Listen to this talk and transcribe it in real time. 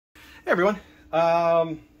Hey everyone,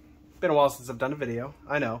 been a while since I've done a video,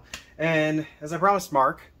 I know, and as I promised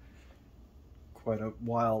Mark, quite a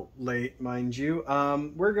while late mind you,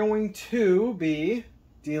 we're going to be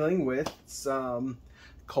dealing with some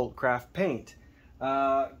CvltCraft paint.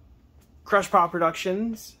 Crush Pop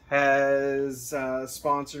Productions has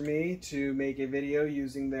sponsored me to make a video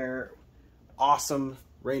using their awesome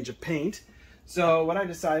range of paint. So what I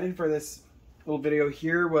decided for this little video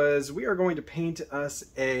here was we are going to paint us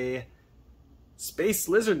a Space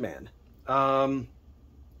Lizard Man. Got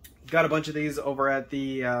a bunch of these over at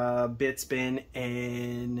the Bits Bin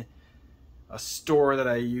in a store that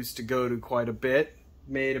I used to go to quite a bit.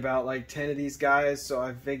 Made about like 10 of these guys, so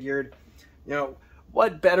I figured, you know,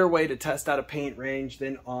 what better way to test out a paint range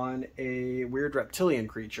than on a weird reptilian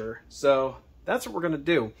creature? So that's what we're gonna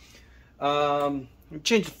do.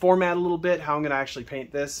 Change the format a little bit, how I'm gonna actually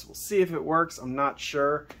paint this. We'll see if it works, I'm not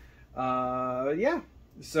sure. Yeah,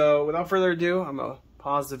 so without further ado, I'm gonna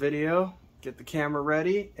pause the video, get the camera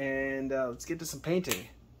ready, and let's get to some painting.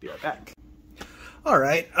 Be right back. All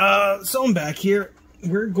right, so I'm back here.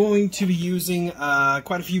 We're going to be using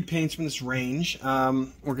quite a few paints from this range. We're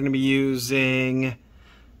going to be using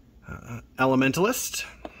Elementalist.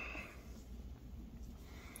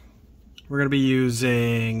 We're going to be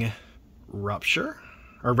using Rapture,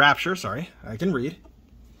 sorry, I can read.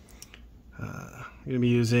 We're going to be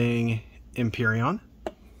using Empyrean.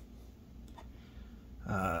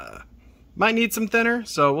 Might need some thinner,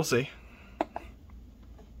 so we'll see.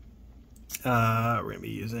 We're going to be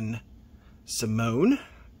using Simone.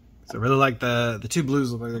 So I really like the two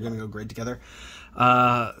blues, look like they're going to go great together.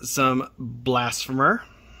 Some Blasphemer.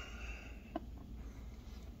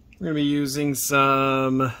 We're going to be using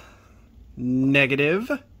some Negative.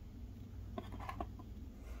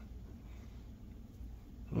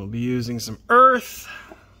 We'll be using some Earth.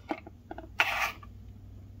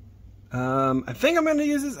 I think I'm going to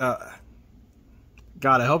use this.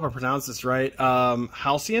 God, I hope I pronounced this right.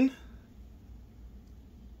 Halcyon.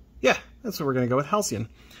 Yeah, that's what we're going to go with, Halcyon.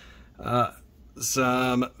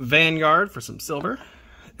 Some Vanguard for some silver.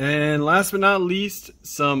 And last but not least,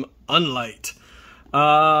 some Unlight.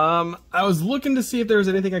 I was looking to see if there was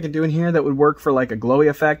anything I could do in here that would work for like a glowy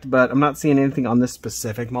effect, but I'm not seeing anything on this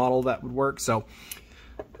specific model that would work. So,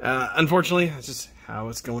 unfortunately, that's just how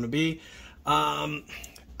it's going to be.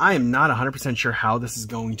 I am not 100% sure how this is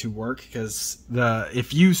going to work because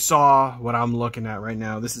if you saw what I'm looking at right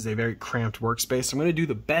now, this is a very cramped workspace. I'm going to do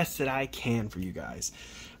the best that I can for you guys.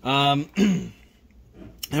 I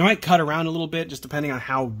might cut around a little bit just depending on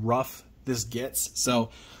how rough this gets. So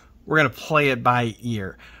we're going to play it by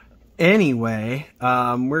ear. Anyway,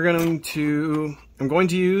 I'm going to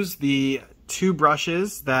use the two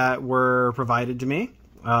brushes that were provided to me.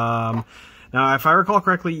 Now, if I recall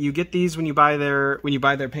correctly, you get these when you buy their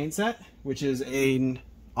paint set, which is an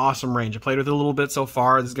awesome range. I played with it a little bit so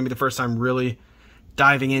far. This is gonna be the first time really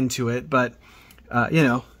diving into it, but you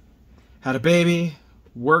know, had a baby,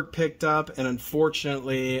 work picked up, and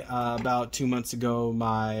unfortunately, about 2 months ago,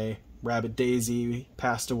 my rabbit Daisy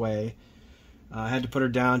passed away. I had to put her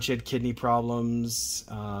down. She had kidney problems.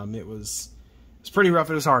 It was pretty rough.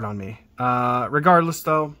 It was hard on me. Regardless,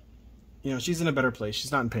 though, you know, she's in a better place.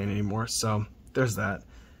 She's not in pain anymore, so there's that.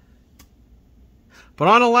 But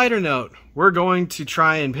on a lighter note, we're going to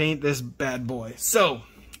try and paint this bad boy. So,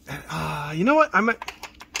 you know what? I'm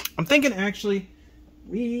thinking actually,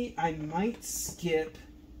 I might skip.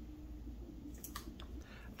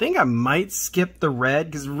 I think I might skip the red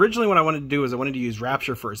because originally what I wanted to do is I wanted to use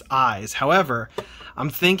Rapture for his eyes. However,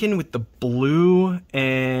 I'm thinking with the blue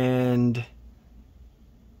and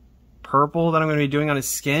purple that I'm going to be doing on his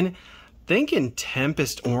skin, thinking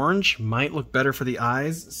Tempest Orange might look better for the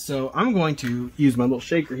eyes. So I'm going to use my little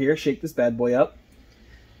shaker here, shake this bad boy up.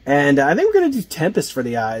 And I think we're going to do Tempest for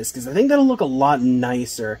the eyes because I think that'll look a lot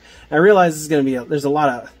nicer. I realize this is going to be, there's a lot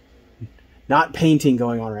of not painting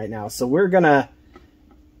going on right now. So we're going to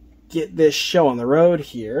get this show on the road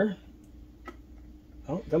here.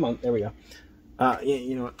 Oh, come on. There we go. Yeah,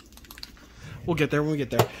 you know what? We'll get there when we get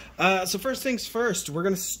there. So first things first, we're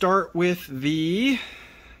going to start with the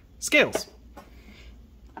scales.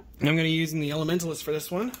 I'm going to be using the Elementalist for this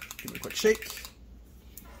one. Give it a quick shake.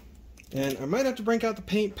 And I might have to break out the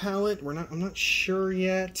paint palette. I'm not sure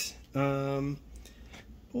yet. We'll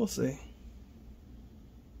see.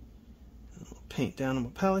 I'll paint down on my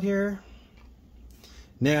palette here.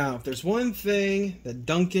 Now, if there's one thing that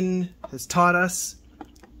Duncan has taught us,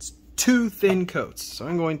 it's 2 thin coats. So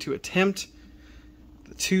I'm going to attempt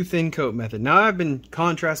the 2 thin coat method. Now I've been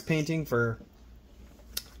contrast painting for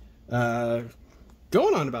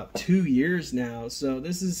going on about 2 years now, so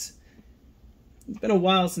this is It's been a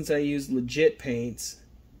while since I used legit paints,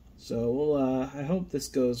 so we'll, I hope this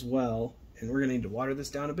goes well. And we're gonna need to water this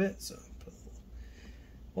down a bit, so put a little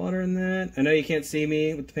water in that. I know you can't see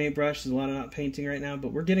me with the paintbrush. There's a lot of not painting right now,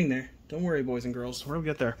 but we're getting there. Don't worry, boys and girls. We'll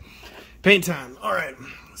get there. Paint time. All right.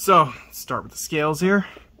 So let's start with the scales here,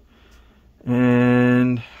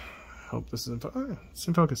 and I hope this is it's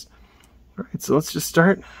in focus. All right. So let's just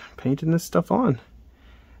start painting this stuff on.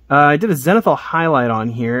 I did a zenithal highlight on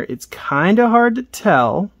here. It's kind of hard to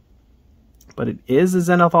tell, but it is a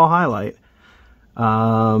zenithal highlight.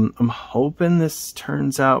 I'm hoping this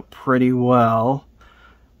turns out pretty well.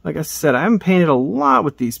 Like I said, I haven't painted a lot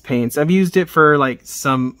with these paints. I've used it for like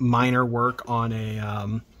some minor work on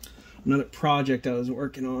a another project I was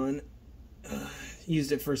working on.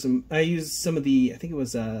 Used it for some. I used some of the. I think it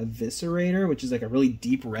was a Viscerator, which is like a really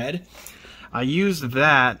deep red. I used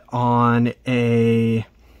that on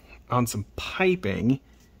some piping,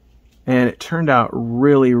 and it turned out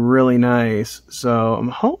really, really nice. So I'm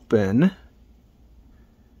hoping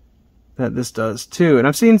that this does too. And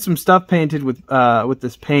I've seen some stuff painted with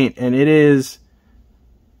this paint, and it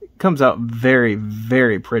comes out very,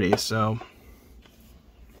 very pretty. So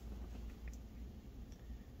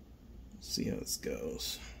let's see how this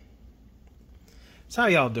goes. So how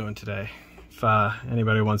y'all doing today? If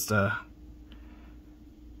anybody wants to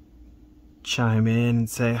chime in and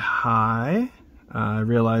say hi. I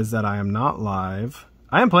realize that I am not live.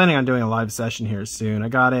 I am planning on doing a live session here soon. I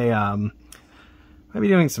got might be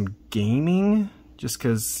doing some gaming, just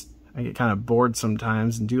because I get kind of bored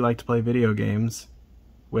sometimes and do like to play video games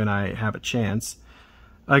when I have a chance.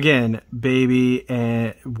 Again, baby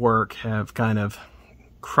and work have kind of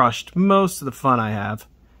crushed most of the fun I have.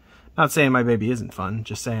 Not saying my baby isn't fun,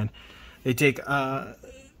 just saying they take,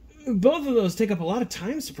 both of those take up a lot of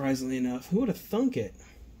time, surprisingly enough. Who would have thunk it?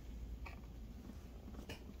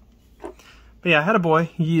 But yeah, I had a boy.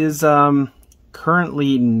 He is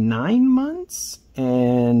currently 9 months,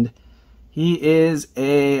 and he is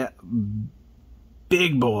a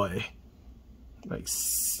big boy. Like,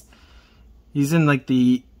 he's in like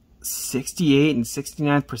the 68 and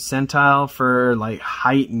 69th percentile for like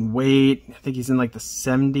height and weight. I think he's in like the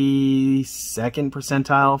 72nd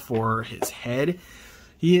percentile for his head.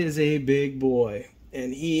 He is a big boy,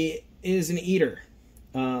 and he is an eater.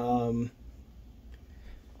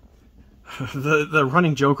 The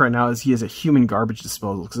running joke right now is he is a human garbage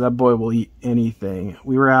disposal, because that boy will eat anything.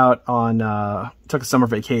 We were out on, took a summer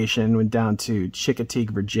vacation, went down to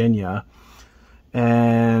Chickateague, Virginia,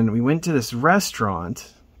 and we went to this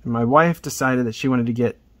restaurant, and my wife decided that she wanted to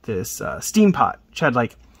get this steam pot, which had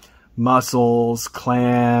like mussels,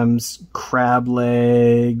 clams, crab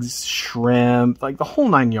legs, shrimp, like the whole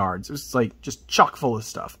 9 yards. It was like just chock full of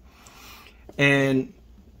stuff. And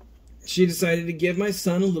she decided to give my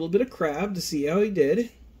son a little bit of crab to see how he did.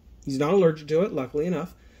 He's not allergic to it, luckily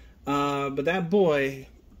enough. But that boy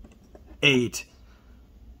ate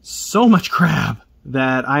so much crab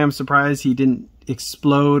that I am surprised he didn't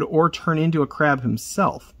explode or turn into a crab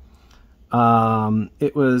himself.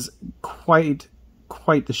 It was quite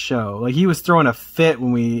the show. Like, he was throwing a fit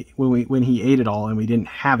when he ate it all and we didn't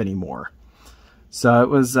have any more. So it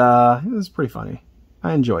was pretty funny.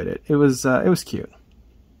 I enjoyed it. It was cute.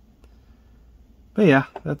 But yeah,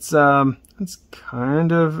 that's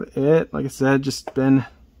kind of it. Like I said, just been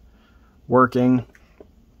working.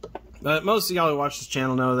 But most of y'all who watch this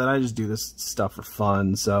channel know that I just do this stuff for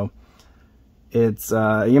fun. So it's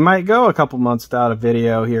you might go a couple months without a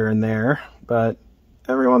video here and there, but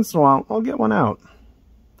every once in a while I'll get one out.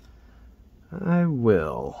 I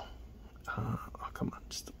will. Oh, come on,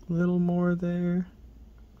 just a little more there.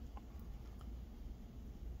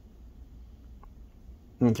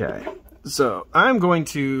 Okay, so I'm going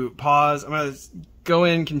to pause. I'm going to go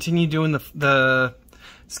in, continue doing the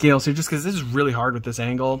scales here, just because this is really hard with this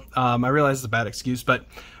angle. I realize it's a bad excuse, but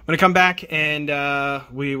I'm going to come back and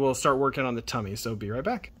we will start working on the tummy, so be right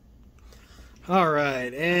back. All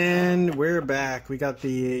right, and we're back. We got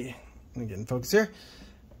the, let me get in focus here.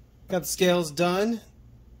 Got the scales done.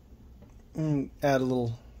 Add a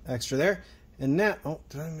little extra there. And now, oh,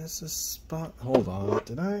 did I miss a spot? Hold on,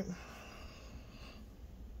 did I?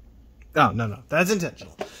 Oh, no, that's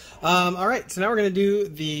intentional. All right, so now we're going to do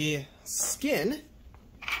the skin.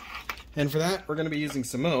 And for that, we're going to be using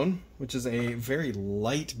Simone, which is a very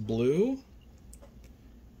light blue.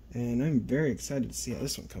 And I'm very excited to see how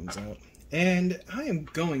this one comes out. And I am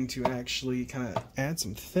going to actually kind of add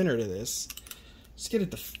some thinner to this. Just get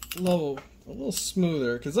it to flow a little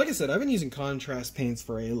smoother. Because like I said, I've been using contrast paints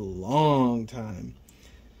for a long time.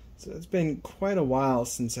 So it's been quite a while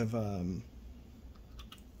since I've...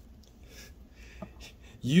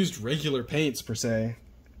 used regular paints per se.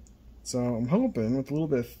 So I'm hoping with a little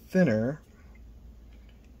bit thinner,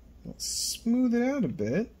 let's smooth it out a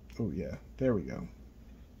bit. Oh yeah, there we go.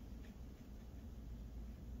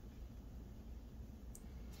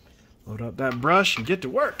 Load up that brush and get to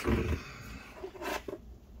work.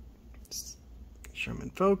 Just make sure I'm in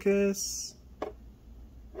focus.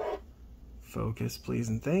 Focus, please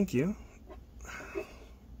and thank you.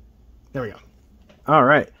 There we go. All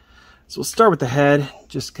right. So we'll start with the head,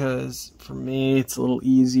 just because for me it's a little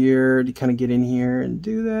easier to kind of get in here and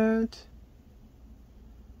do that.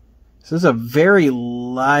 So this is a very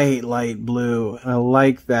light blue, and I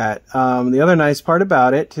like that. The other nice part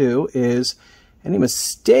about it too is any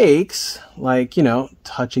mistakes, like, you know,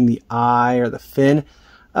 touching the eye or the fin,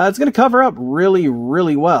 it's going to cover up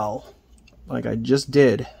really well, like I just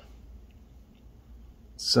did.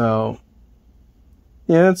 So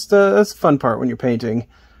yeah, that's the fun part when you're painting.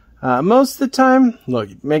 Most of the time, look,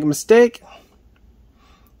 you make a mistake,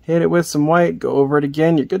 hit it with some white, go over it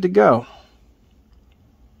again, you're good to go.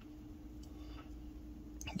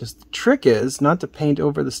 Just the trick is not to paint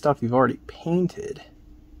over the stuff you've already painted,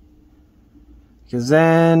 because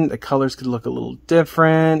then the colors could look a little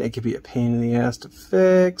different. It could be a pain in the ass to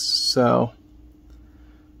fix. So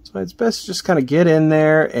that's why it's best to just kind of get in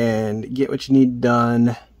there and get what you need done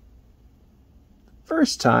the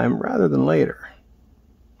first time rather than later.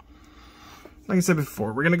 Like I said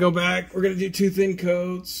before, we're going to go back, we're going to do 2 thin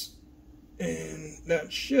coats, and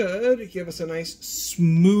that should give us a nice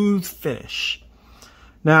smooth finish.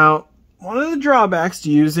 Now, one of the drawbacks to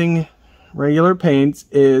using regular paints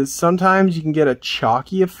is sometimes you can get a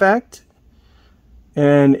chalky effect,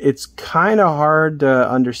 and it's kind of hard to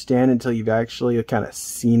understand until you've actually kind of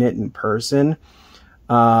seen it in person.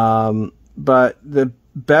 But the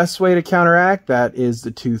best way to counteract that is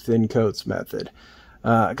the 2 thin coats method.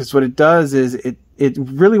 Because what it does is it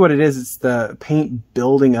really what it is, it's the paint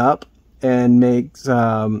building up and makes,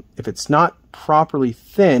 if it's not properly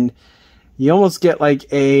thin, you almost get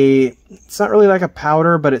like it's not really like a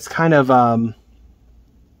powder, but it's kind of, yeah,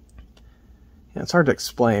 it's hard to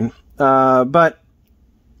explain. But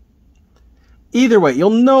either way, you'll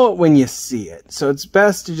know it when you see it. So it's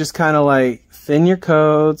best to just kind of like thin your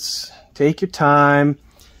coats, take your time.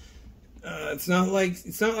 It's not like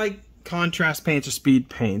contrast paints or speed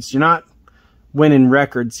paints. You're not winning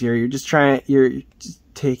records here. You're just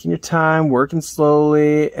taking your time, working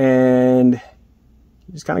slowly, and you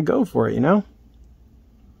just kind of go for it, you know?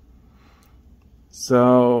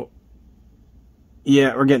 So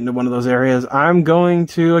yeah, we're getting to one of those areas. I'm going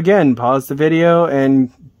to, again, pause the video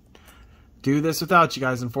and do this without you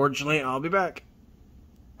guys, unfortunately. I'll be back.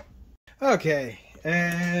 Okay,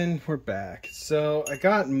 and we're back. So I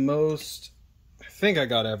got I think I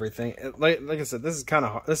got everything. Like I said, this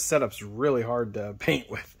setup's really hard to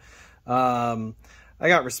paint with. I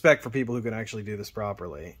got respect for people who can actually do this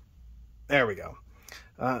properly. There we go.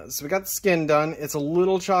 So we got the skin done. It's a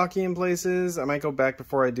little chalky in places. I might go back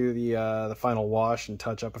before I do the final wash and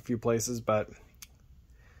touch up a few places, but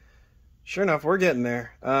sure enough, we're getting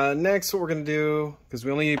there. Next, what we're going to do, because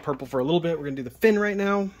we only need purple for a little bit, we're going to do the fin right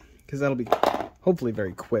now, because that'll be hopefully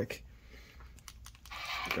very quick.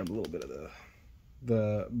 Grab a little bit of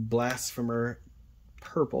the Blasphemer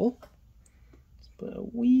purple. Just put a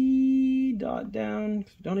wee dot down.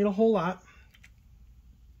 Don't need a whole lot.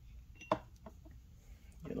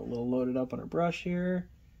 Get a little loaded up on our brush here.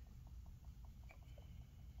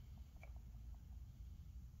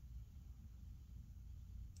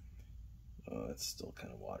 Oh, it's still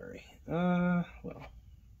kind of watery. Well,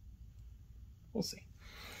 we'll see.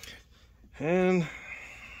 And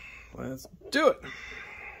let's do it.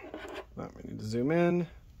 Oh, we need to zoom in.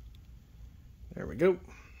 There we go.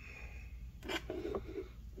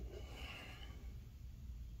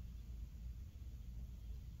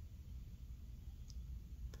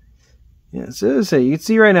 Yeah, so as I say, you can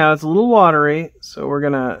see right now it's a little watery, so we're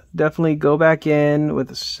gonna definitely go back in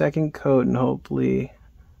with a second coat and hopefully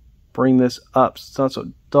bring this up so it's not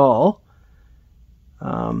so dull.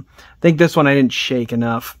 I think this one I didn't shake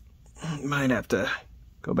enough. Might have to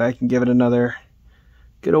go back and give it another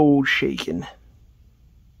good old shaking.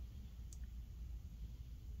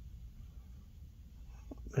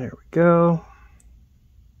 There we go.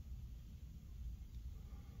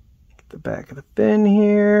 Get the back of the fin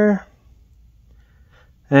here.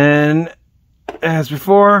 And as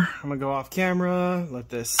before, I'm gonna go off camera, let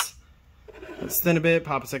this thin a bit,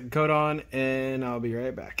 pop a second coat on, and I'll be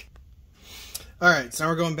right back. Alright, so now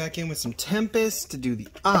we're going back in with some Tempest to do the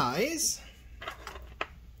eyes.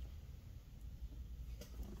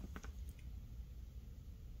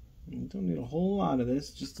 You don't need a whole lot of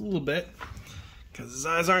this, just a little bit. because his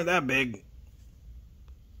eyes aren't that big.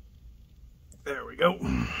 There we go.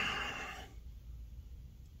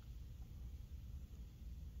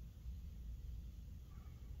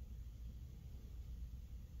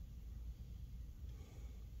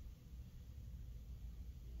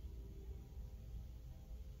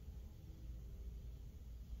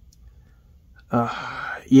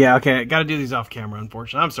 Yeah, okay, gotta do these off camera,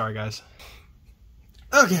 unfortunately. I'm sorry, guys.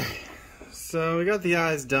 Okay, so we got the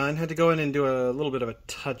eyes done. Had to go in and do a little bit of a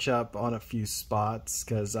touch-up on a few spots,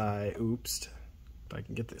 because I oopsed. If I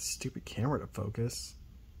can get this stupid camera to focus.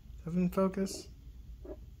 Doesn't focus?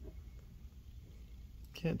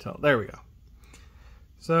 Can't tell. There we go.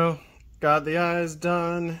 So, got the eyes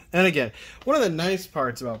done. And again, one of the nice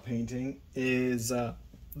parts about painting is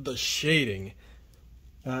the shading.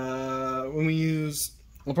 When we use,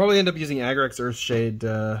 we'll probably end up using Agrax Earthshade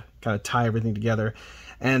to kind of tie everything together,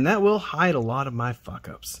 and that will hide a lot of my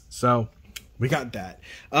fuck-ups. So we got that.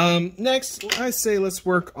 Next, I say let's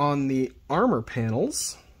work on the armor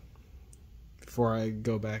panels before I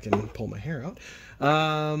go back and pull my hair out.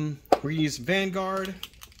 We're gonna use Vanguard.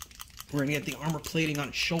 We're gonna get the armor plating on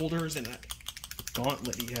his shoulders and that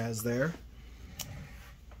gauntlet he has there.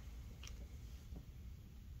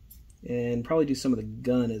 And probably do some of the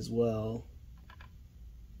gun as well.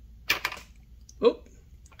 Oh,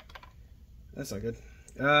 that's not good.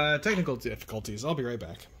 Technical difficulties. I'll be right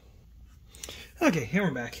back. Okay, here we're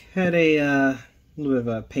back. Had a little bit of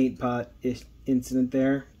a paint pot incident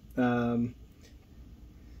there.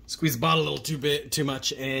 Squeezed the bottle a little too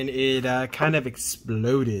much, and it kind of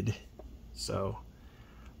exploded. So,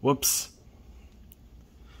 whoops.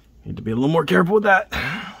 Need to be a little more careful with that.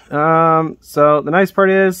 So the nice part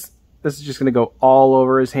is, this is just going to go all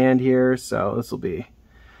over his hand here, so this will be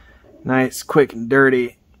nice, quick, and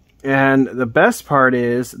dirty. And the best part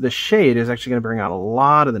is the shade is actually going to bring out a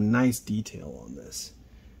lot of the nice detail on this.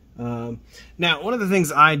 Now, one of the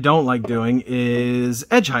things I don't like doing is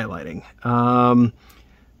edge highlighting.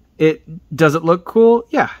 Does it look cool?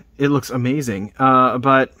 Yeah, it looks amazing,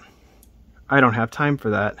 but I don't have time for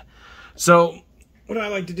that. So what I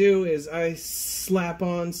like to do is I slap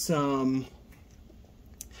on some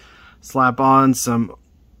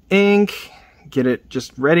ink, get it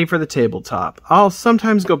just ready for the tabletop. I'll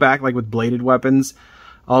sometimes go back, like with bladed weapons,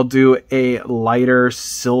 I'll do a lighter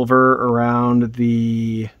silver around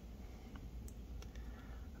the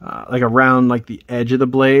around the edge of the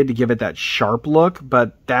blade to give it that sharp look,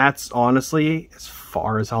 but that's honestly as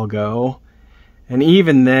far as I'll go. And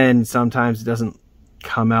even then, sometimes it doesn't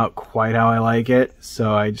come out quite how I like it,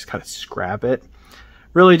 so I just kind of scrap it.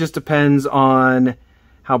 Really just depends on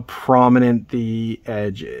how prominent the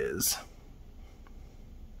edge is.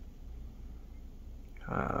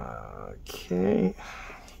 Okay,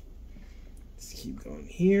 let's keep going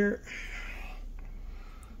here.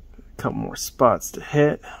 A couple more spots to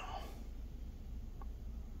hit.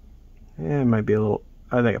 Yeah, it might be a little,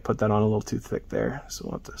 I think I put that on a little too thick there, so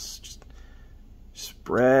we'll have to just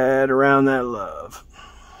spread around that love.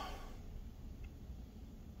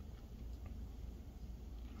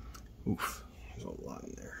 Oof, there's a lot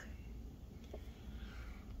in there.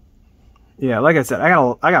 Yeah, like I said,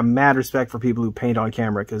 I got mad respect for people who paint on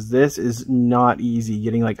camera, because this is not easy,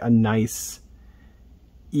 getting like a nice,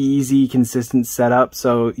 easy, consistent setup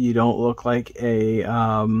so you don't look like a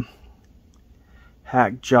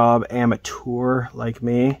hack job amateur like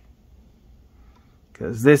me.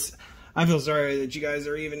 Because this, I feel sorry that you guys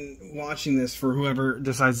are even watching this, for whoever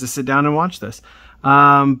decides to sit down and watch this.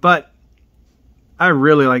 But I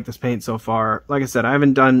really like this paint so far. Like I said, I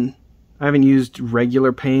haven't used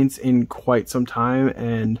regular paints in quite some time,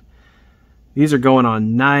 and these are going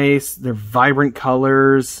on nice. They're vibrant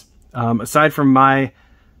colors. Aside from my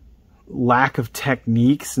lack of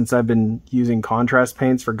technique, since I've been using contrast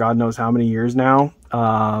paints for God knows how many years now,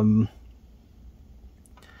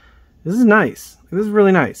 this is nice. This is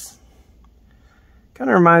really nice. Kind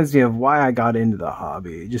of reminds me of why I got into the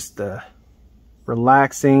hobby. Just the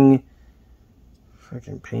relaxing,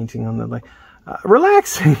 fucking painting on the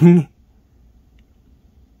relaxing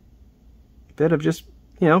bit of just,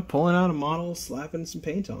 you know, pulling out a model, slapping some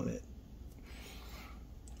paint on it.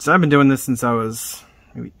 So I've been doing this since I was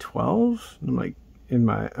maybe 12. I'm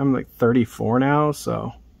like 34 now,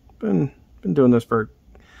 so been doing this for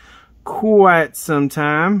quite some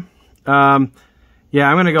time. Yeah,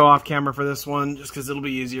 I'm gonna go off camera for this one just because it'll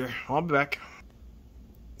be easier. I'll be back.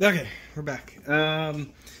 Okay, we're back.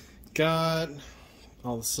 Got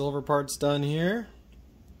all the silver parts done here.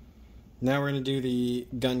 Now we're going to do the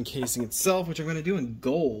gun casing itself, which I'm going to do in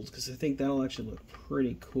gold, because I think that'll actually look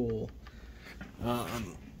pretty cool.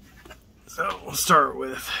 So we'll start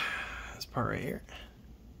with this part right here.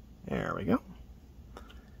 There we go.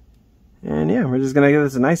 And yeah, we're just going to give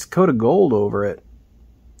this a nice coat of gold over it.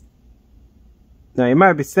 Now you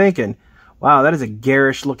might be thinking, wow, that is a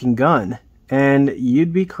garish looking gun. And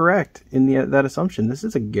you'd be correct in that assumption. This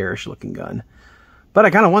is a garish looking gun. But I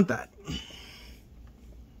kind of want that.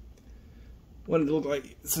 What it look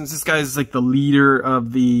like, since this guy is like the leader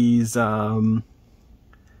of these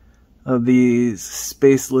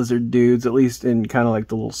space lizard dudes, at least in kind of like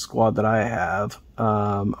the little squad that I have.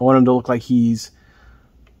 I want him to look like he's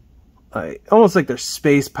almost like they're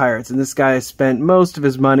space pirates, and this guy spent most of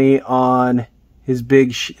his money on his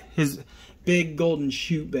big golden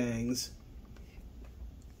shoot bangs.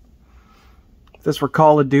 If this were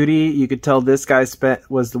Call of Duty, you could tell this guy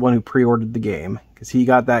was the one who pre-ordered the game, because he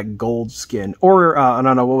got that gold skin. Or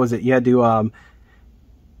no, what was it? You had to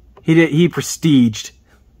he prestiged.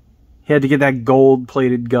 He had to get that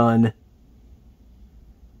gold-plated gun.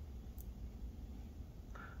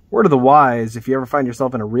 Word of the wise, if you ever find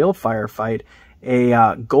yourself in a real firefight,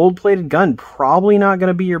 a gold-plated gun probably not going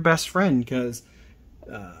to be your best friend, because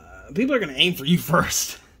people are going to aim for you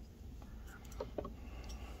first.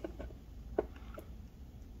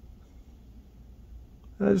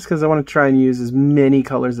 Just because I want to try and use as many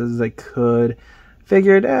colors as I could.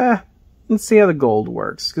 Figured, let's see how the gold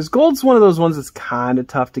works. Because gold's one of those ones that's kind of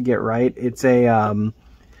tough to get right. It's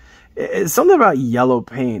it's something about yellow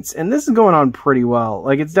paints. And this is going on pretty well.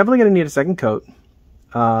 Like, it's definitely going to need a second coat.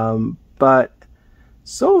 But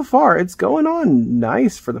so far, it's going on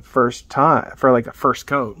nice for the first time. For like a first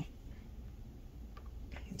coat.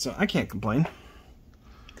 So I can't complain.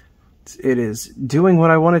 It is doing what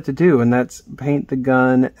I want it to do, and that's paint the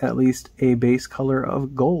gun at least a base color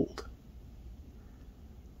of gold.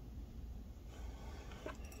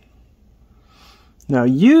 Now,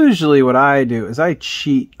 usually what I do is I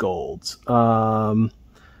cheat golds.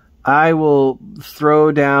 I will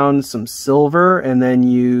throw down some silver and then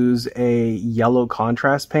use a yellow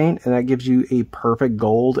contrast paint, and that gives you a perfect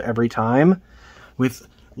gold every time with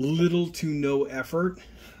little to no effort.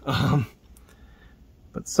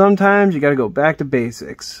 But sometimes you got to go back to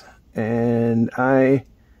basics, and I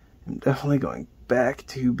am definitely going back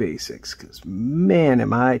to basics, because man,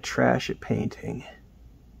 am I trash at painting.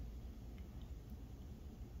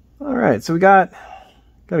 Alright, so we got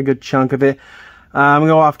a good chunk of it. I'm going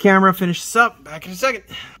to go off camera, finish this up, back in a second.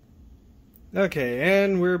 Okay,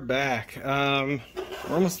 and we're back. We're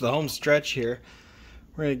almost to the home stretch here.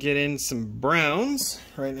 We're going to get in some browns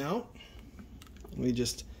right now. Let me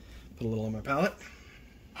just put a little on my palette.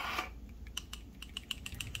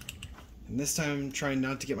 And this time I'm trying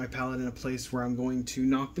not to get my palette in a place where I'm going to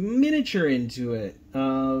knock the miniature into it.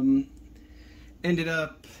 Ended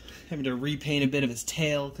up having to repaint a bit of his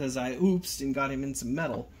tail because I oopsed and got him in some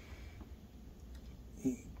metal.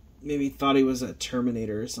 He maybe thought he was a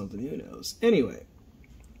Terminator or something, who knows. Anyway,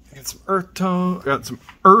 I got some earth tone, got some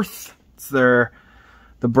earth. It's the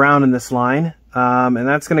brown in this line. And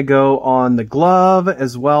that's going to go on the glove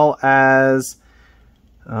as well as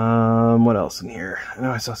what else in here? I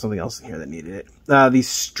know I saw something else in here that needed it. These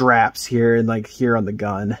straps here and like here on the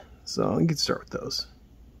gun. So you can start with those.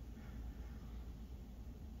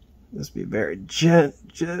 Just be very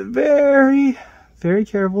very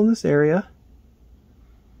careful in this area.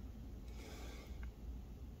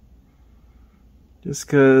 Just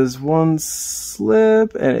because one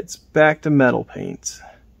slip and it's back to metal paints.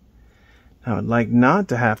 I would like not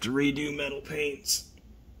to have to redo metal paints.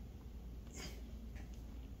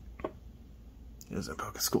 It is a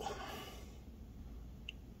book of school.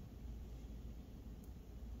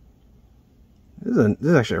 This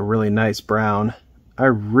is actually a really nice brown. I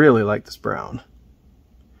really like this brown.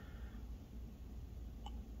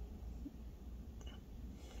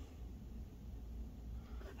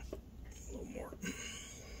 A little more.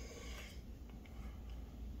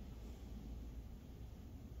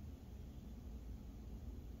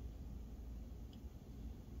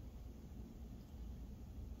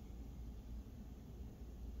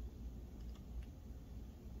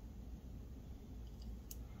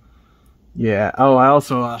 Yeah. Oh, I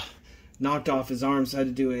also knocked off his arm, so I had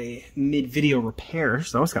to do a mid-video repair,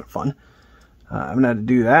 so that was kind of fun. I haven't had to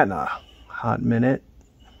do that in a hot minute.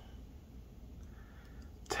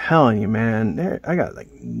 Telling you, man, I got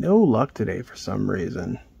like no luck today for some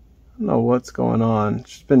reason. I don't know what's going on. It's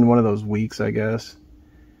just been one of those weeks, I guess.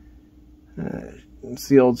 It's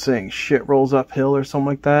the old saying, shit rolls uphill or something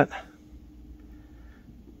like that.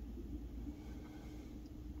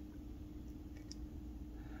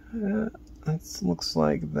 That looks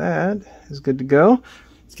like that is good to go.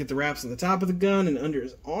 Let's get the wraps on the top of the gun and under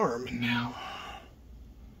his arm now.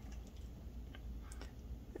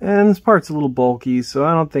 And this part's a little bulky, so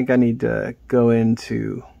I don't think I need to go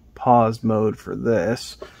into pause mode for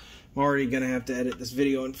this. I'm already going to have to edit this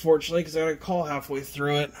video, unfortunately, because I got a call halfway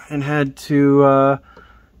through it and had to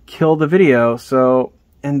kill the video. So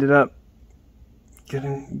ended up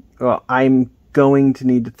getting... Well, I'm going to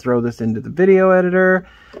need to throw this into the video editor,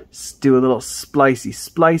 do a little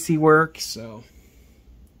splicey work, so...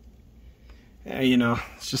 Yeah, you know,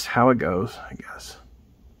 it's just how it goes, I guess.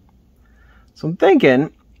 So I'm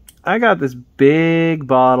thinking, I got this big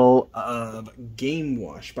bottle of Game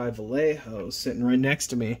Wash by Vallejo sitting right next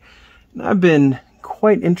to me. And I've been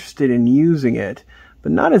quite interested in using it,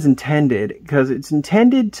 but not as intended, because it's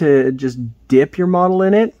intended to just dip your model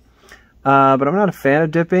in it. But I'm not a fan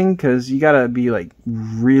of dipping, because you gotta be like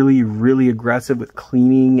really aggressive with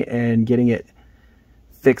cleaning and getting it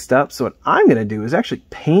fixed up. So what I'm gonna do is actually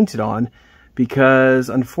paint it on, because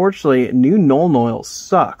unfortunately new Nuln Oil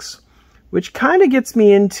sucks, which kind of gets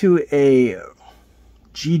me into a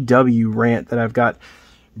GW rant that I've got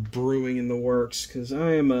brewing in the works, because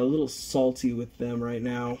I am a little salty with them right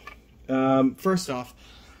now. First off,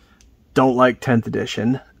 don't like 10th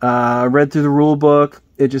edition. I read through the rule book.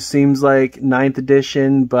 It just seems like 9th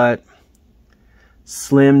edition, but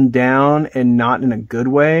slimmed down and not in a good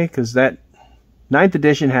way, because that 9th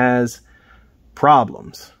edition has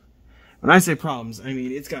problems. When I say problems, I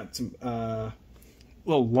mean it's got some a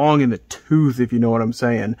little long in the tooth, if you know what I'm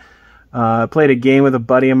saying. I played a game with a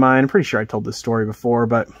buddy of mine. I'm pretty sure I told this story before,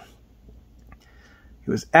 but it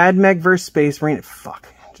was AdMech vs. Space Marine.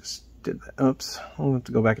 Fuck, I just did that. Oops, I'll have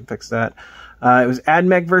to go back and fix that. It was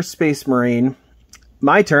AdMech vs. Space Marine.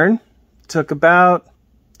 My turn took about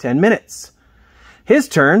 10 minutes. His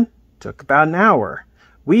turn took about an hour.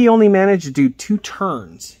 We only managed to do 2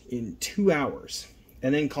 turns in 2 hours.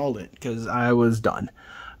 And then called it, because I was done.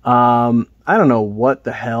 I don't know what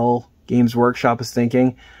the hell Games Workshop is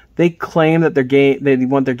thinking. They claim that they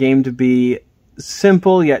want their game to be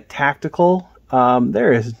simple yet tactical.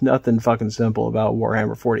 There is nothing fucking simple about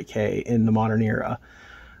Warhammer 40k in the modern era.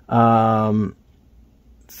 3rd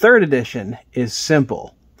edition is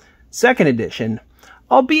simple. 2nd edition,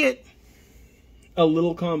 albeit a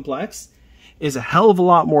little complex, is a hell of a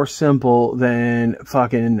lot more simple than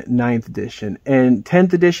fucking 9th edition. And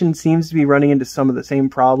 10th edition seems to be running into some of the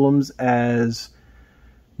same problems as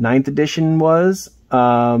 9th edition was.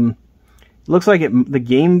 Looks like the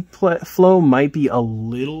game flow might be a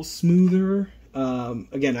little smoother.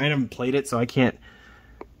 Again, I haven't played it, so I can't...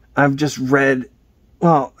 I've just read...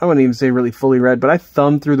 Well, I wouldn't even say really fully read, but I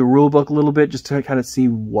thumbed through the rulebook a little bit just to kind of see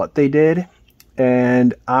what they did.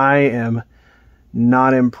 And I am...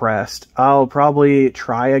 not impressed. I'll probably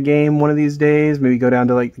try a game one of these days. Maybe go down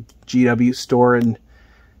to like the GW store and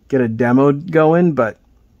get a demo going. But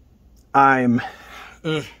I'm...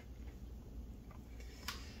 does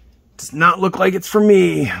not look like it's for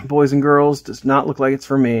me, boys and girls. Does not look like it's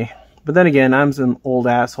for me. But then again, I'm some old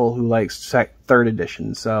asshole who likes 3rd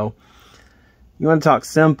edition. So you want to talk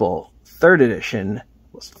simple? 3rd edition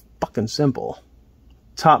was fucking simple.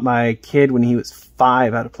 Taught my kid when he was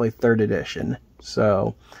 5 how to play 3rd edition.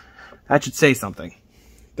 So, that should say something.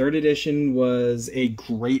 3rd edition was a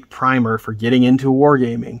great primer for getting into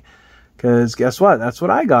wargaming. Because guess what? That's what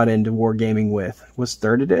I got into wargaming with, was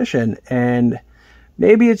 3rd edition. And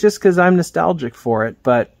maybe it's just because I'm nostalgic for it,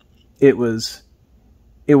 but it wasn't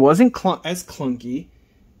as clunky.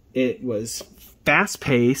 It was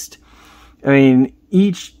fast-paced. I mean,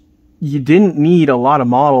 you didn't need a lot of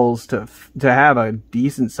models to have a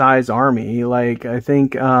decent-sized army. Like, I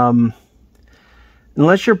think...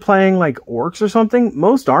 unless you're playing like orcs or something,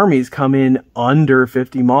 most armies come in under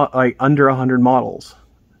 100 models.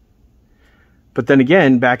 But then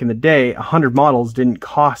again, back in the day, 100 models didn't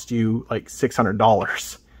cost you like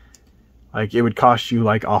 $600. Like it would cost you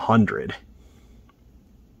like 100.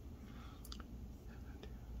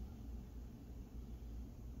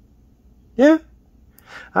 Yeah,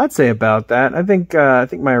 I'd say about that. I think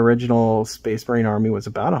my original Space Marine army was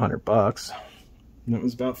about $100. And that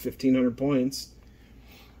was about 1,500 points.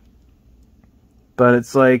 But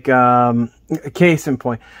it's like, a case in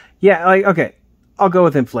point. Yeah, like, okay, I'll go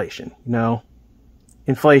with inflation, you know?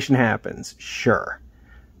 Inflation happens, sure.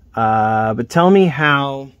 But tell me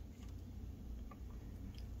how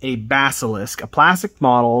a Basilisk, a plastic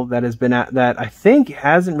model that has been that I think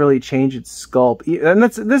hasn't really changed its sculpt, and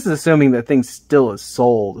this is assuming that thing still is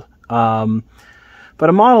sold. But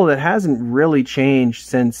a model that hasn't really changed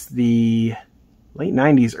since the late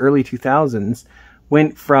 90s, early 2000s,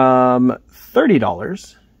 went from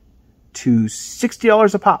 $30 to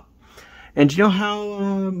 $60 a pop. And do you know how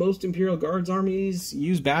most Imperial Guards armies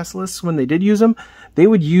use Basilisks when they did use them? They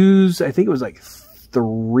would use, I think it was like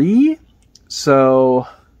 3. So,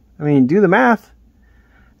 I mean, do the math.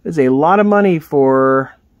 It's a lot of money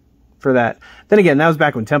for that. Then again, that was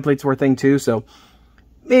back when templates were a thing too, so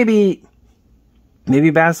maybe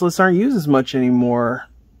basilisks aren't used as much anymore,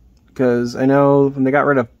 because I know when they got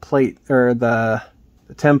rid of the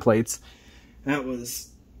templates, that was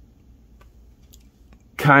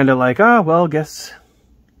kind of like, oh well, guess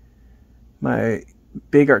my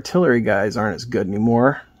big artillery guys aren't as good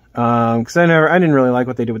anymore, because I didn't really like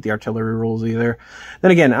what they did with the artillery rules either. Then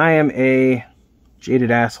again, I am a jaded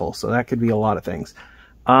asshole, so that could be a lot of things.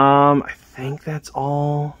 I think that's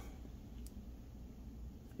all.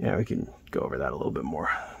 Yeah, we can go over that a little bit more.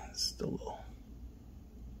 Just a little.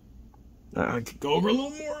 I could go over a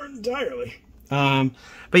little more entirely.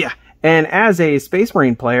 But yeah, and as a Space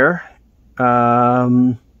Marine player,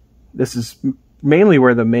 this is mainly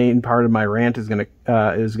where the main part of my rant is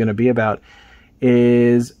gonna be about.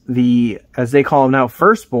 Is as they call them now,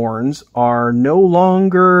 firstborns are no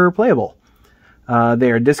longer playable.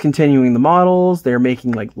 They are discontinuing the models. They're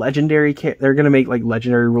making like legendary. They're gonna make like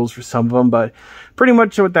legendary rules for some of them, but pretty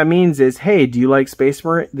much what that means is, hey, do you like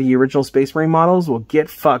the original Space Marine models? Well, get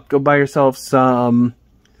fucked. Go buy yourself some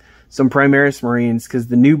Primaris Marines, because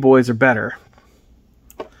the new boys are better.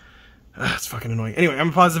 It's fucking annoying. Anyway, I'm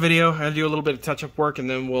gonna pause the video. I'm gonna do a little bit of touch-up work, and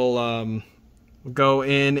then we'll go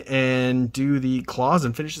in and do the claws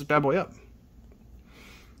and finish this bad boy up.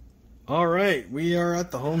 All right, we are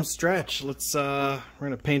at the home stretch. Let's we're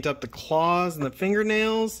gonna paint up the claws and the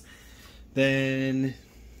fingernails, then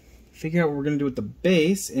figure out what we're gonna do with the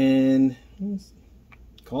base, and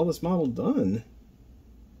call this model done.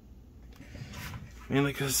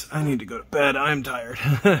 Mainly because I need to go to bed. I'm tired.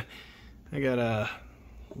 I got a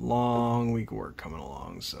long week of work coming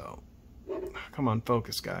along, so come on,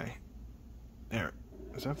 focus, guy. There,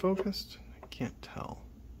 is that focused? I can't tell.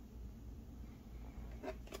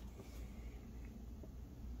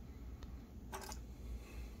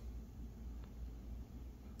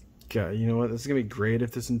 God, you know what? This is gonna be great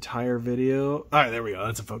if this entire video. All right, there we go.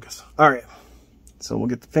 That's a focus. All right, so we'll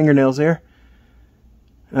get the fingernails here.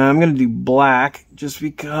 I'm gonna do black just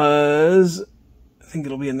because I think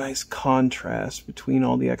it'll be a nice contrast between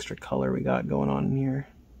all the extra color we got going on in here.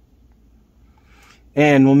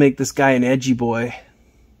 And we'll make this guy an edgy boy.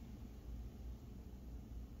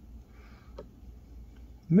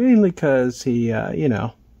 Mainly because he, you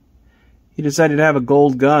know, he decided to have a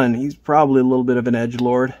gold gun. He's probably a little bit of an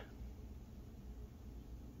edgelord.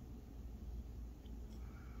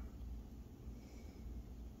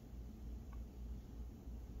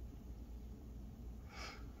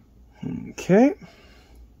 Okay.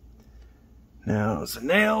 Now the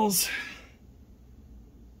nails.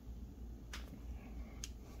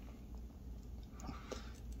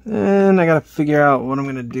 And I gotta figure out what I'm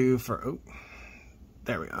gonna do for, oh,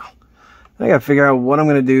 there we go. I gotta figure out what I'm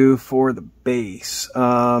gonna do for the base.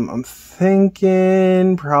 I'm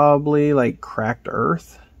thinking probably like cracked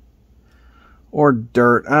earth or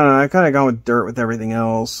dirt. I don't know, I kinda gone with dirt with everything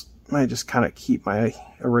else. Might just kinda keep my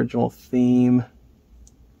original theme.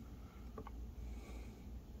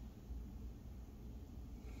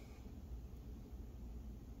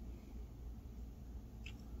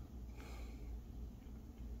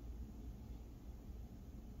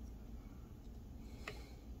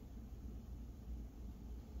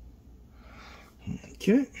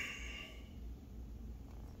 Okay.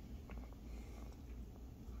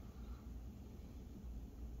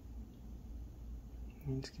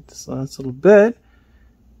 Let's get this last little bit.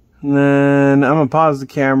 And then I'm going to pause the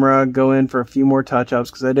camera, go in for a few more touch-ups,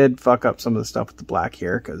 because I did fuck up some of the stuff with the black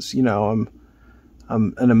here, because, you know,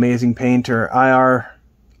 I'm an amazing painter.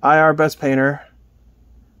 IR best painter.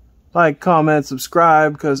 Like, comment,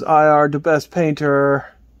 subscribe, because IR the best painter.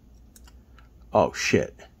 Oh,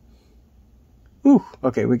 shit. Ooh,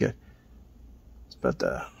 okay, we good. It's about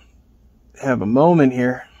to have a moment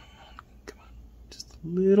here. Come on, just a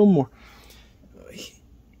little more.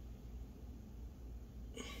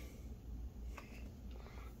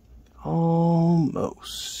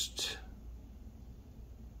 Almost.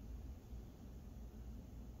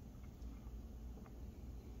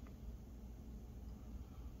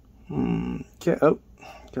 Okay, oh,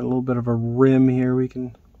 got a little bit of a rim here we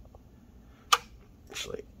can...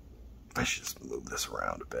 Actually, I should just move this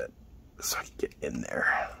around a bit so I can get in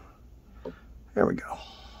there. There we go.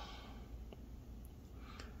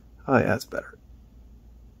 Oh yeah, that's better.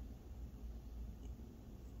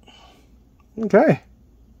 Okay.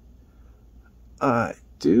 I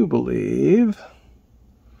do believe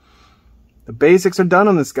the basics are done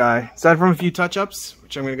on this guy. Aside from a few touch-ups,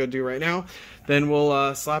 which I'm going to go do right now, then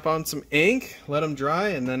we'll slap on some ink, let them dry,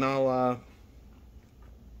 and then I'll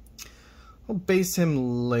I'll base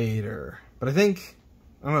him later. But I think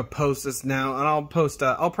I'm gonna post this now, and I'll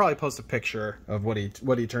probably post a picture of what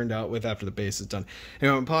he turned out with after the base is done.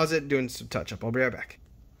 Anyway, I'm gonna pause it, doing some touch up. I'll be right back.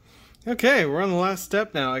 Okay, we're on the last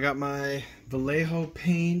step now. I got my Vallejo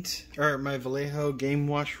paint, or my Vallejo game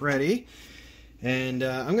wash ready. And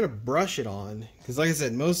I'm going to brush it on. Because like I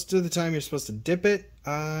said, most of the time you're supposed to dip it.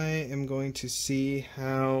 I am going to see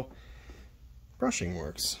how brushing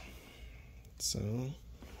works. So,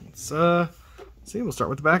 let's see. We'll start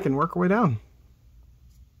with the back and work our way down.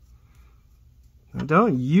 I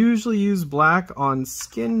don't usually use black on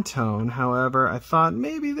skin tone. However, I thought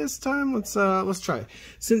maybe this time let's try it.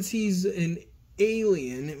 Since he's an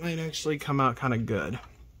alien, it might actually come out kind of good.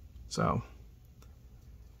 So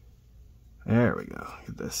there we go. Look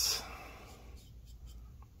at this.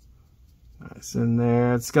 Nice in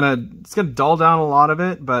there. It's gonna dull down a lot of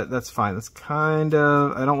it, but that's fine. That's kind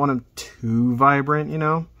of, I don't want him too vibrant, you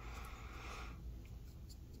know.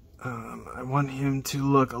 I want him to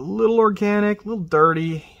look a little organic, a little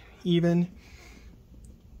dirty, even.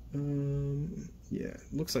 Yeah,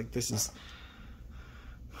 it looks like this is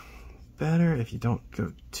better if you don't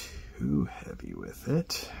go too heavy with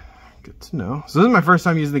it. Good to know. So this is my first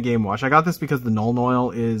time using the game wash. I got this because the Nuln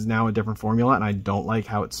Oil is now a different formula, and I don't like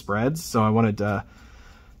how it spreads. So I wanted to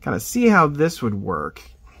kind of see how this would work.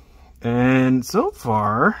 And so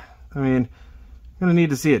far, I mean, I'm going to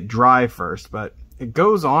need to see it dry first, but it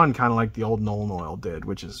goes on kind of like the old Nuln Oil did,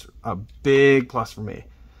 which is a big plus for me.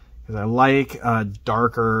 Because I like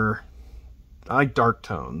dark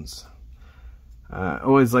tones. I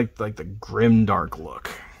always like the grim dark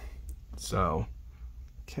look. So,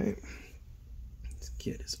 okay. Let's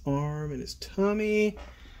get his arm and his tummy.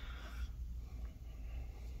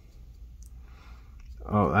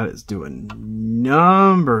 Oh, that is doing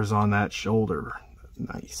numbers on that shoulder.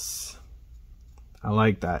 Nice. I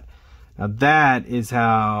like that. Now that is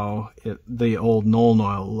how the old Nuln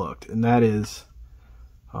Oil looked. And that is,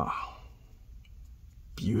 oh,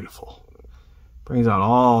 beautiful. Brings out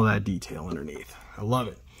all that detail underneath. I love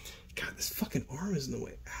it. God, this fucking arm is in the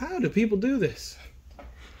way. How do people do this?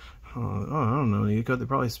 Oh, I don't know. They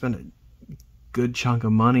probably spend a good chunk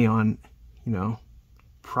of money on, you know,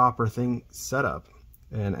 proper thing setup.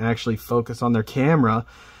 And actually focus on their camera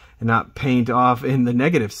and not paint off in the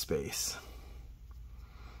negative space.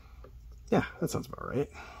 Yeah, that sounds about right.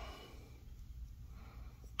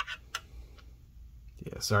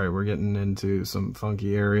 Yeah, sorry, we're getting into some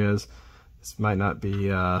funky areas. This might not be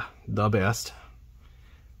the best.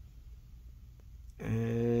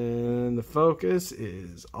 And the focus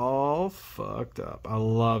is all fucked up. I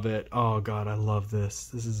love it. Oh god, I love this.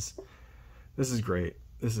 This is great.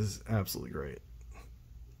 This is absolutely great.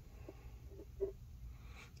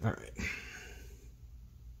 All right.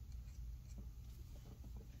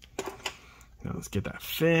 Now let's get that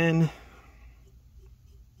fin.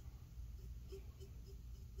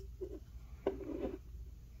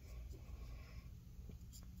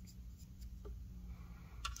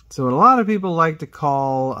 So what a lot of people like to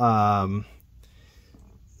call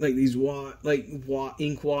like these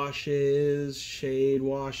ink washes, shade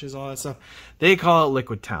washes, all that stuff, they call it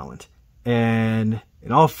liquid talent. And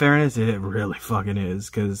in all fairness, it really fucking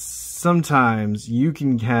is, because sometimes you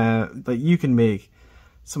can have, like, you can make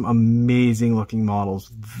some amazing looking models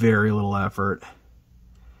with very little effort.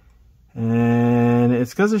 And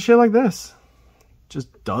it's because of shit like this.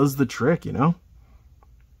 Just does the trick, you know?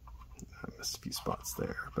 I missed a few spots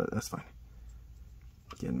there, but that's fine.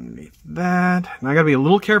 Get underneath that. And I gotta be a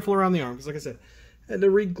little careful around the arm, because like I said, I had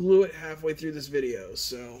to re-glue it halfway through this video,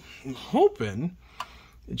 so I'm hoping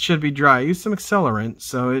it should be dry. I used some accelerant,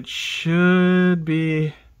 so it should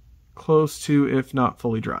be close to, if not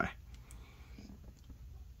fully dry.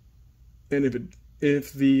 And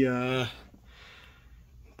if this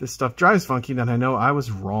stuff dries funky, then I know I was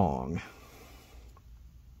wrong.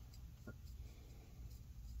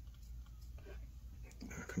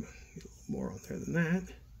 Oh, come on, get a little more on there than that.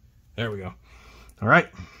 There we go. All right.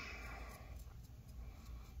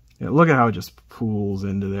 Yeah, look at how it just pools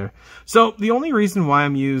into there. So the only reason why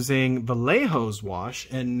I'm using Vallejo's wash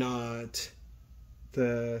and not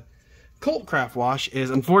the CvltCraft wash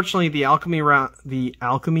is, unfortunately, the alchemy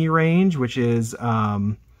range, which is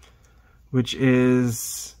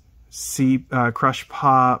Crush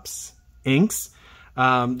Pop's inks,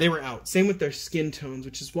 they were out. Same with their skin tones,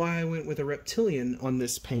 which is why I went with a reptilian on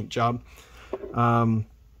this paint job.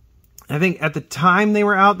 I think at the time they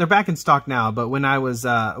were out. They're back in stock now, but when I was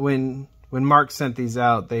when Mark sent these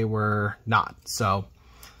out, they were not. So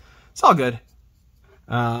it's all good.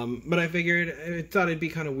 But I thought it'd be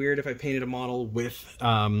kind of weird if I painted a model with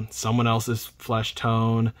someone else's flesh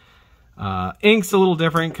tone. Ink's a little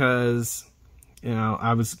different because, you know,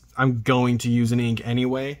 I'm going to use an ink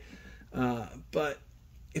anyway. But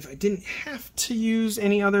if I didn't have to use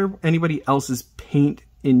anybody else's paint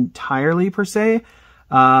entirely per se,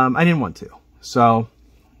 I didn't want to. So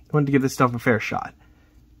I wanted to give this stuff a fair shot.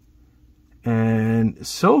 And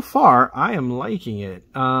so far, I am liking it.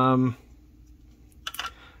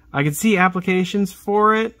 I can see applications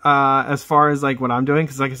for it as far as like what I'm doing.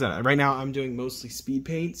 Because like I said, right now I'm doing mostly speed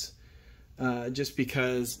paints. Just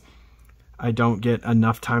because I don't get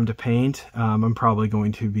enough time to paint. I'm probably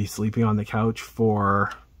going to be sleeping on the couch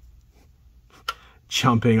for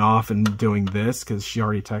jumping off and doing this. Because she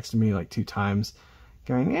already texted me like 2 times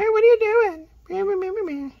going, hey, what are you doing?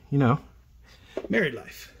 You know, married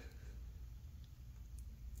life.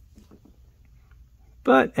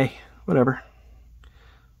 But, hey, whatever.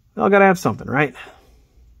 We all gotta have something, right?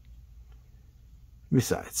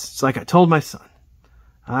 Besides, it's like I told my son.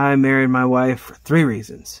 I married my wife for 3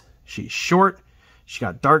 reasons. She's short, she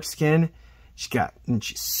got dark skin, and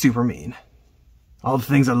she's super mean. All the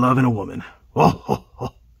things I love in a woman.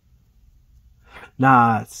 Oh.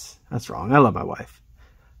 Nah, that's wrong. I love my wife.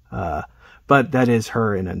 But that is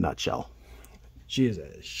her in a nutshell. She is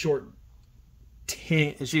a short,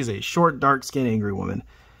 dark-skinned, angry woman.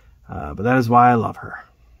 But that is why I love her.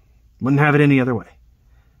 Wouldn't have it any other way.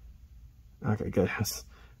 Okay, good.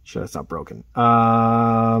 Sure, that's not broken.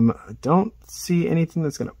 I don't see anything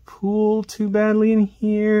that's going to pool too badly in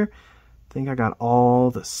here. I think I got all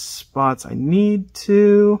the spots I need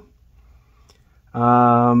to.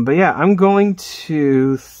 But yeah, I'm going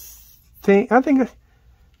to I think I'm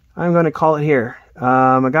going to call it here.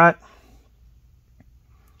 I got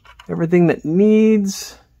everything that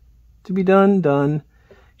needs to be done.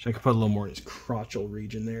 Actually, I could put a little more in his crotchal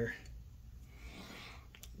region there.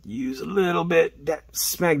 Use a little bit,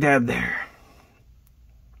 smack dab there.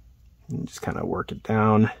 And just kind of work it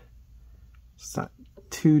down. It's not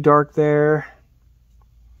too dark there.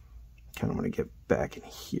 Kind of want to get back in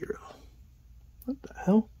here. What the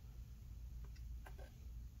hell?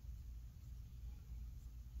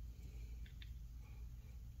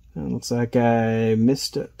 It looks like I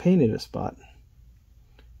painted a spot.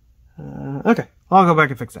 Okay, I'll go back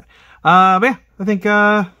and fix that. But yeah, I think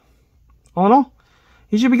all in all,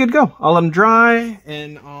 he should be good to go. I'll let him dry,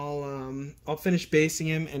 and I'll finish basing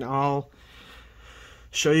him, and I'll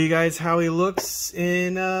show you guys how he looks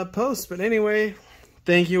in post. But anyway,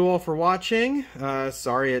 thank you all for watching.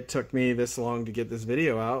 Sorry it took me this long to get this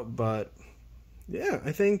video out, but yeah,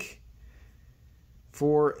 I think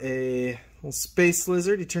for a little space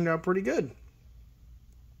lizard, he turned out pretty good.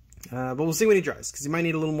 But we'll see when he dries, because he might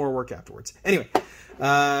need a little more work afterwards. Anyway,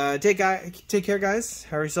 take care, guys.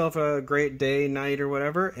 Have yourself a great day, night, or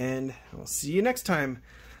whatever, and I'll see you next time